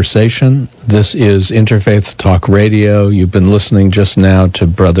a conversation. This is Interfaith Talk Radio. You've been listening just now to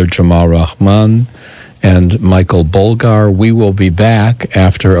Brother Jamal Rahman and Michael Bogar. We will be back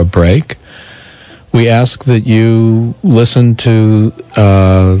after a break. We ask that you listen to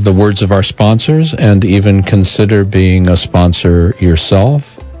the words of our sponsors and even consider being a sponsor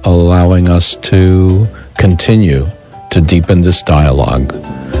yourself, allowing us to continue to deepen this dialogue.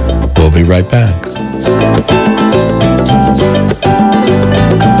 We'll be right back.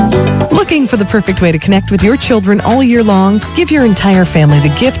 Looking for the perfect way to connect with your children all year long? Give your entire family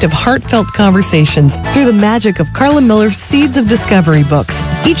the gift of heartfelt conversations through the magic of Carla Miller's Seeds of Discovery books.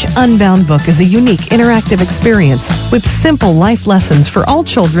 Each Unbound book is a unique interactive experience with simple life lessons for all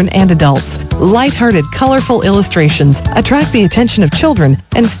children and adults. Lighthearted, colorful illustrations attract the attention of children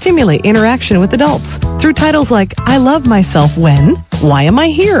and stimulate interaction with adults through titles like I Love Myself When, Why Am I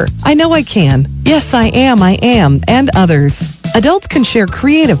Here? I Know I Can, Yes I Am, and others. Adults can share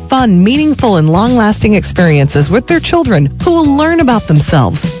creative, fun, meaningful, and long-lasting experiences with their children who will learn about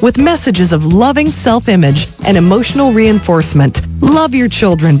themselves with messages of loving self-image and emotional reinforcement. Love your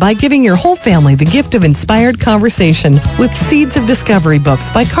children by giving your whole family the gift of inspired conversation with Seeds of Discovery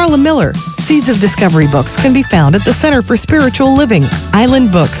books by Carla Miller. Seeds of Discovery books can be found at the Center for Spiritual Living,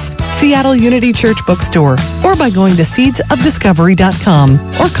 Island Books, Seattle Unity Church Bookstore, or by going to seedsofdiscovery.com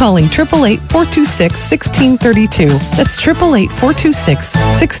or calling 888-426-1632. That's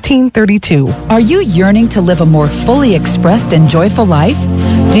 888-426-1632. Are you yearning to live a more fully expressed and joyful life?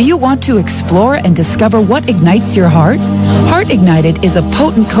 Do you want to explore and discover what ignites your heart? Heart Ignited is a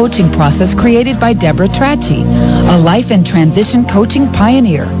potent coaching process created by Deborah Trachy, a life and transition coaching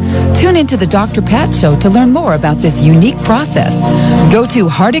pioneer. Tune into the Dr. Pat Show to learn more about this unique process. Go to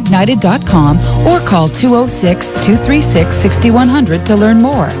heartignited.com or call 206-236-6100 to learn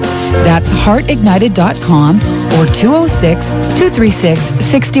more. That's heartignited.com or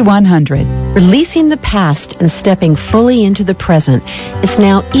 206-236-6100. Releasing the past and stepping fully into the present is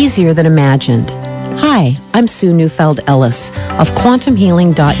now easier than imagined. Hi, I'm Sue Neufeld-Ellis of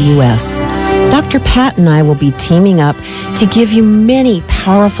quantumhealing.us. Dr. Pat and I will be teaming up to give you many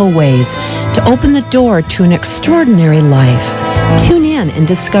powerful ways to open the door to an extraordinary life. Tune in and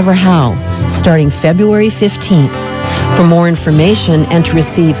discover how, starting February 15th. For more information and to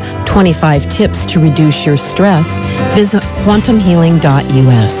receive 25 tips to reduce your stress, visit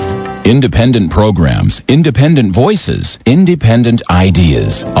quantumhealing.us. Independent programs, independent voices, independent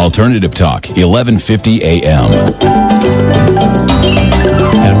ideas. Alternative Talk, 1150 a.m.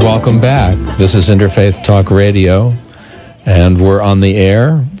 And welcome back. This is Interfaith Talk Radio, and we're on the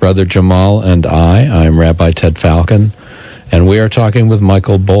air, Brother Jamal and I'm Rabbi Ted Falcon, and we are talking with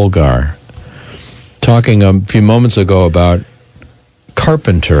Michael Bogar, talking a few moments ago about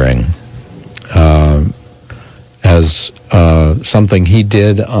carpentering as something he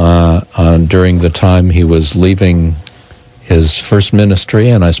did during the time he was leaving his first ministry,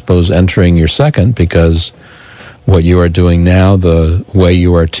 and I suppose entering your second, because what you are doing now, the way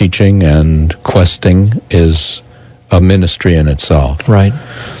you are teaching and questing, is a ministry in itself. Right.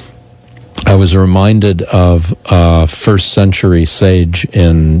 I was reminded of a first century sage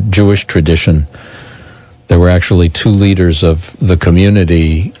in Jewish tradition. There were actually two leaders of the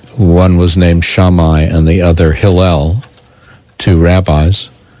community. One was named Shammai and the other Hillel, two rabbis.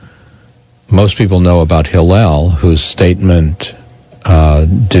 Most people know about Hillel, whose statement,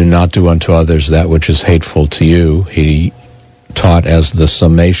 do not do unto others that which is hateful to you. He taught as the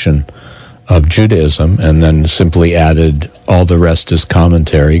summation of Judaism and then simply added, all the rest is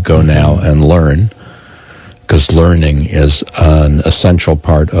commentary, go now and learn, because learning is an essential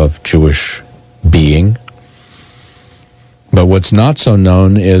part of Jewish being. But what's not so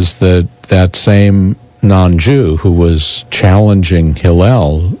known is that same non-Jew who was challenging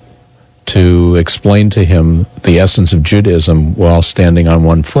Hillel to explain to him the essence of Judaism while standing on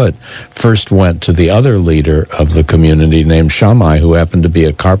one foot, first went to the other leader of the community named Shammai, who happened to be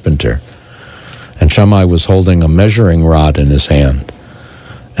a carpenter. And Shammai was holding a measuring rod in his hand.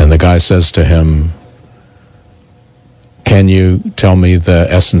 And the guy says to him, "Can you tell me the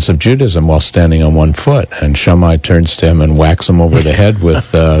essence of Judaism while standing on one foot?" And Shammai turns to him and whacks him over the head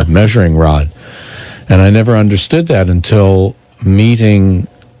with the measuring rod. And I never understood that until meeting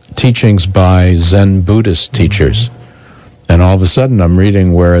teachings by Zen Buddhist teachers. And all of a sudden I'm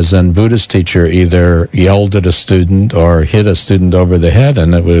reading where a Zen Buddhist teacher either yelled at a student or hit a student over the head,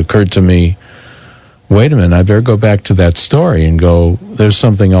 and it occurred to me, wait a minute, I better go back to that story and go, there's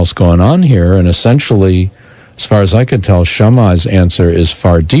something else going on here. And essentially, as far as I could tell, Shammai's answer is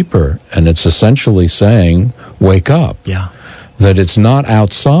far deeper, and it's essentially saying, wake up. Yeah. That it's not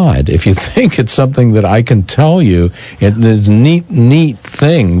outside. If you think it's something that I can tell you, it's a neat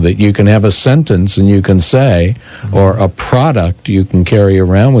thing that you can have a sentence and you can say, or a product you can carry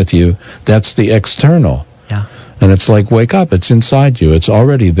around with you, that's the external. Yeah. And it's like, wake up, it's inside you. It's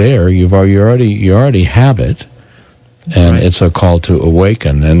already there. You already have it. And Right. It's a call to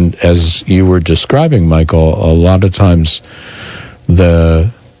awaken. And as you were describing, Michael, a lot of times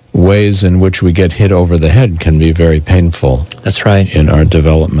the ways in which we get hit over the head can be very painful. That's right. In our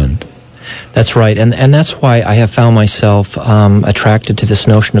development. That's right. And that's why I have found myself attracted to this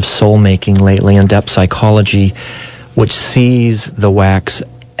notion of soul making lately in depth psychology, which sees the whacks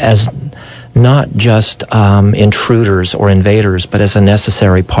as not just intruders or invaders, but as a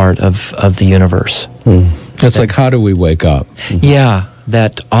necessary part of the universe. It's like, how do we wake up? Yeah,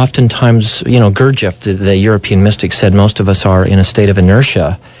 that oftentimes, Gurdjieff, the European mystic, said most of us are in a state of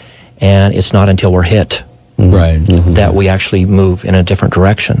inertia, and it's not until we're hit right. that we actually move in a different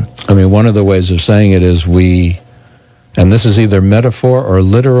direction. I mean, one of the ways of saying it is and this is either metaphor or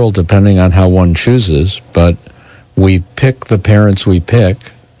literal, depending on how one chooses, but we pick the parents we pick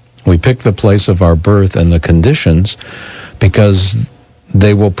the place of our birth and the conditions, because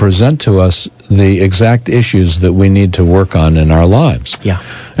they will present to us the exact issues that we need to work on in our lives. Yeah.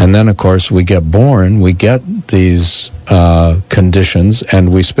 And then, of course, we get born, we get these conditions,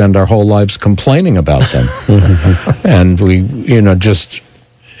 and we spend our whole lives complaining about them. And we, just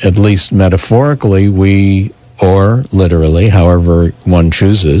at least metaphorically, or literally, however one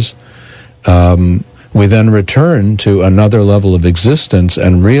chooses, we then return to another level of existence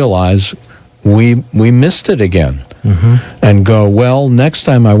and realize we missed it again. And go, well, next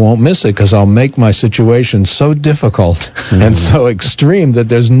time I won't miss it, because I'll make my situation so difficult and so extreme that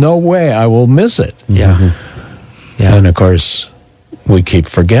there's no way I will miss it. Yeah. And of course, we keep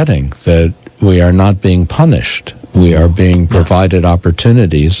forgetting that we are not being punished. We are being provided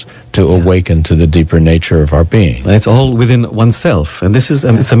opportunities to awaken to the deeper nature of our being. It's all within oneself. And this is,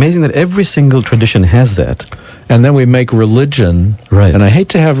 it's amazing that every single tradition has that. And then we make religion, right. And I hate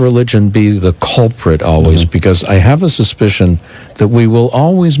to have religion be the culprit always, because I have a suspicion that we will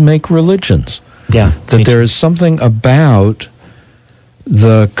always make religions. Yeah. That there is something about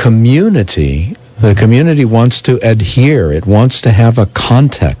the community. The community wants to adhere. It wants to have a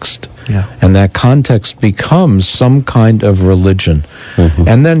context. Yeah. And that context becomes some kind of religion.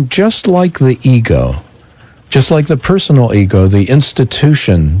 And then just like the ego, just like the personal ego, the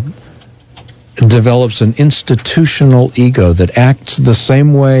institution develops an institutional ego that acts the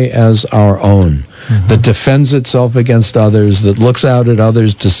same way as our own, that defends itself against others, that looks out at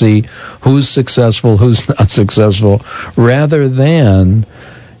others to see who's successful, who's not successful, rather than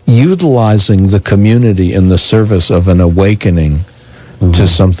utilizing the community in the service of an awakening to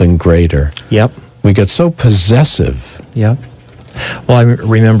something greater. Yep. We get so possessive. Yep. Well, I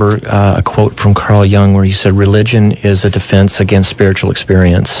remember a quote from Carl Jung where he said, religion is a defense against spiritual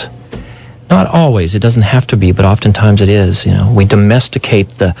experience. Not always. It doesn't have to be, but oftentimes it is. We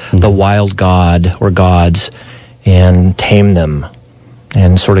domesticate the wild god or gods and tame them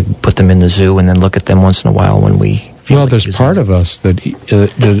and sort of put them in the zoo and then look at them once in a while when we feel Well, like there's part of us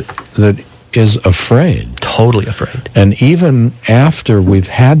that is afraid. Totally afraid. And even after we've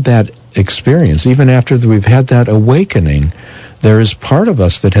had that experience, even after we've had that awakening, there is part of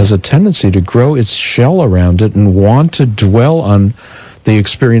us that has a tendency to grow its shell around it and want to dwell on the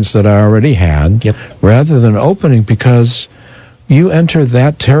experience that I already had, rather than opening, because you enter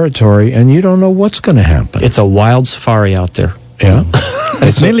that territory and you don't know what's going to happen. It's a wild safari out there. Yeah.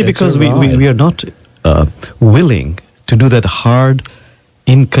 It's mainly because we are not willing to do that hard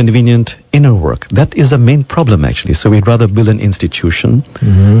inconvenient inner work. That is the main problem, actually. So we'd rather build an institution,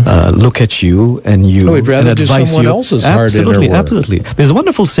 look at you, and you we'd rather do advise someone you. else's hard inner work. Absolutely. There's a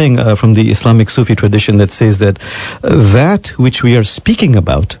wonderful saying from the Islamic Sufi tradition that says that that which we are speaking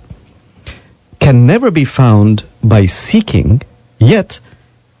about can never be found by seeking, yet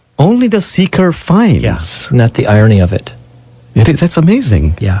only the seeker finds. Yes, and that's the irony of it. That's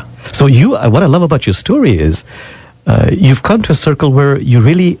amazing. Yeah. So what I love about your story is you've come to a circle where you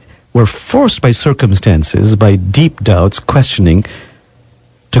really were forced by circumstances, by deep doubts, questioning,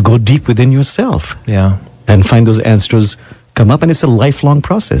 to go deep within yourself. Yeah. And find those answers come up, and it's a lifelong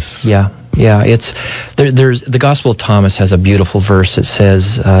process. Yeah. It's there's the Gospel of Thomas has a beautiful verse that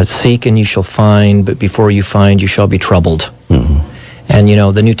says, "Seek and you shall find, but before you find, you shall be troubled." Mm-hmm. And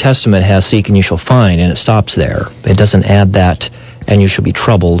the New Testament has "Seek and you shall find," and it stops there. It doesn't add that, "and you shall be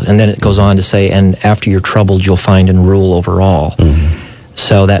troubled," and then it goes on to say, "And after you're troubled, you'll find and rule over all." Mm-hmm.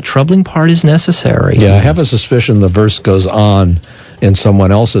 So that troubling part is necessary. Yeah, I have a suspicion the verse goes on in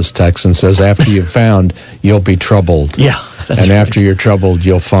someone else's text and says, "After you've found, you'll be troubled." Yeah. And after you're troubled,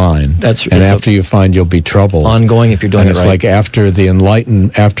 you'll find. And after you find, you'll be troubled. Ongoing if you're doing it right. It's like after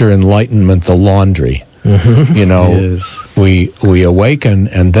enlightenment, the laundry. Mm-hmm. We awaken,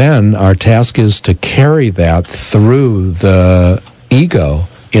 and then our task is to carry that through the ego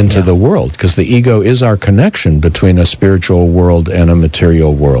into the world, because the ego is our connection between a spiritual world and a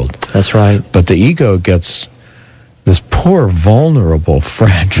material world. That's right. But the ego gets this poor, vulnerable,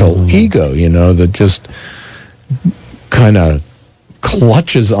 fragile ego, that just kind of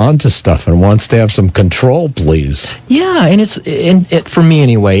clutches onto stuff and wants to have some control, please. Yeah, and for me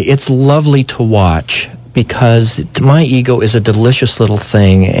anyway, it's lovely to watch, because my ego is a delicious little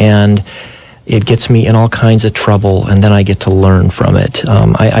thing, and it gets me in all kinds of trouble, and then I get to learn from it.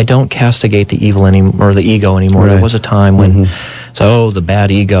 I don't castigate the evil or the ego anymore. Right. There was a time when, the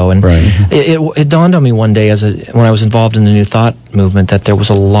bad ego, and it dawned on me one day when I was involved in the New Thought movement that there was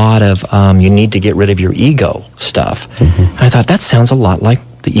a lot of you need to get rid of your ego stuff. Mm-hmm. And I thought that sounds a lot like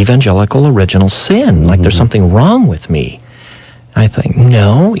the evangelical original sin, like there's something wrong with me. I think,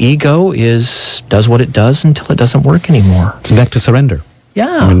 no, ego does what it does until it doesn't work anymore. It's back to surrender. Yeah.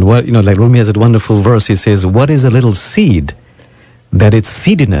 I mean, like Rumi has that wonderful verse. He says, "What is a little seed? That its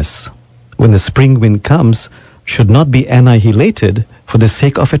seediness, when the spring wind comes, should not be annihilated for the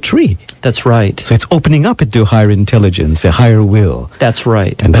sake of a tree." That's right. So it's opening up into higher intelligence, a higher will. That's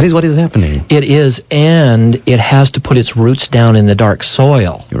right. And that is what is happening. It is, and it has to put its roots down in the dark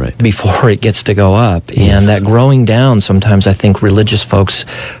soil before it gets to go up. Yes. And that growing down, sometimes I think religious folks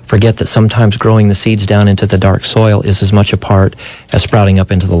forget that sometimes growing the seeds down into the dark soil is as much a part as sprouting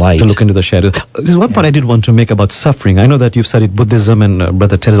up into the light. To look into the shadow. There's one point I did want to make about suffering. I know that you've studied Buddhism, and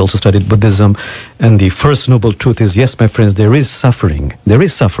Brother Ted has also studied Buddhism, and the first noble truth is, yes, my friends, there is suffering. There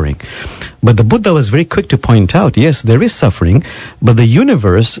is suffering. But the Buddha was very quick to point out, yes, there is suffering, but the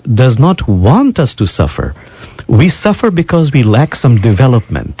universe does not want us to suffer. We suffer because we lack some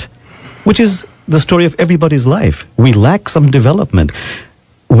development, which is the story of everybody's life. We lack some development.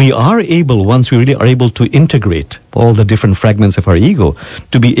 We are able, once we really are able to integrate all the different fragments of our ego,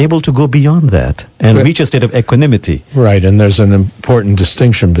 to be able to go beyond that and reach a state of equanimity. Right, and there's an important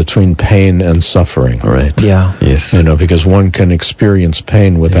distinction between pain and suffering. Right. Yeah. Yes. Because one can experience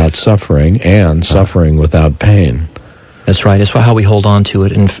pain without suffering, and suffering without pain. That's right. It's how we hold on to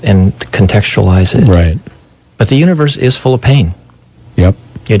it and contextualize it. Right. But the universe is full of pain. Yep.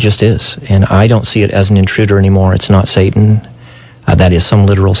 It just is. And I don't see it as an intruder anymore. It's not Satan. That is some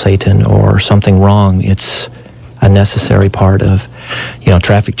literal Satan or something wrong. It's a necessary part of,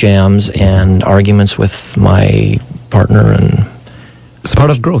 traffic jams and arguments with my partner, and it's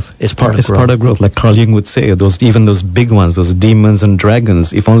part of growth. It's part of growth. Like Carl Jung would say, even those big ones, those demons and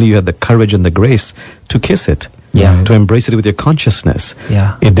dragons, if only you had the courage and the grace to kiss it. Yeah. To embrace it with your consciousness.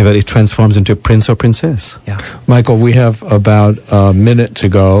 Yeah. It transforms into a prince or princess. Yeah. Michael, we have about a minute to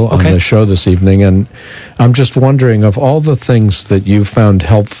go on the show this evening, and I'm just wondering, of all the things that you found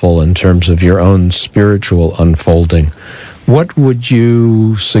helpful in terms of your own spiritual unfolding, what would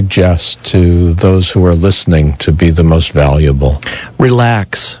you suggest to those who are listening to be the most valuable?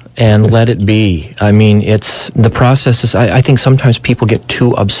 Relax and let it be. I mean, it's the process is, I think sometimes people get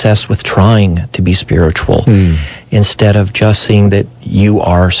too obsessed with trying to be spiritual instead of just seeing that you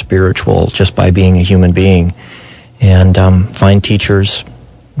are spiritual just by being a human being. And find teachers,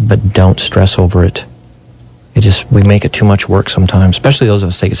 but don't stress over it. We make it too much work sometimes, especially those of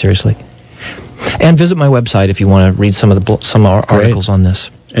us take it seriously. And visit my website if you want to read some of our articles on this.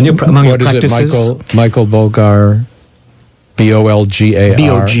 And among your practices, Michael Bogar. B-O-L-G-A-R.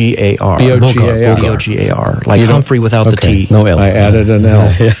 B-O-G-A-R. B-O-G-A-R. B-O-G-A-R. Like Humphrey without the T. No L. I added an L.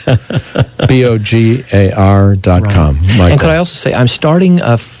 BOGAR.com. Right. And could I also say, I'm starting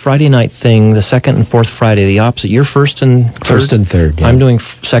a Friday night thing, the second and fourth Friday, the opposite. You're first and third? First and third, yeah. I'm doing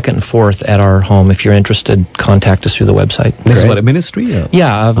second and fourth at our home. If you're interested, contact us through the website. This is what, a ministry?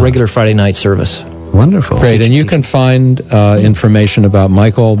 Yeah, a regular Friday night service. Wonderful. Great, and you can find information about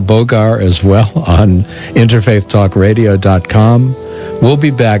Michael Bogar as well on interfaithtalkradio.com. We'll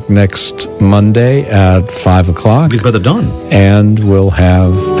be back next Monday at 5 o'clock. With Brother Don. And we'll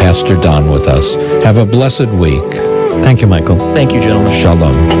have Pastor Don with us. Have a blessed week. Thank you, Michael. Thank you, gentlemen.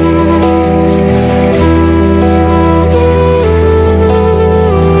 Shalom.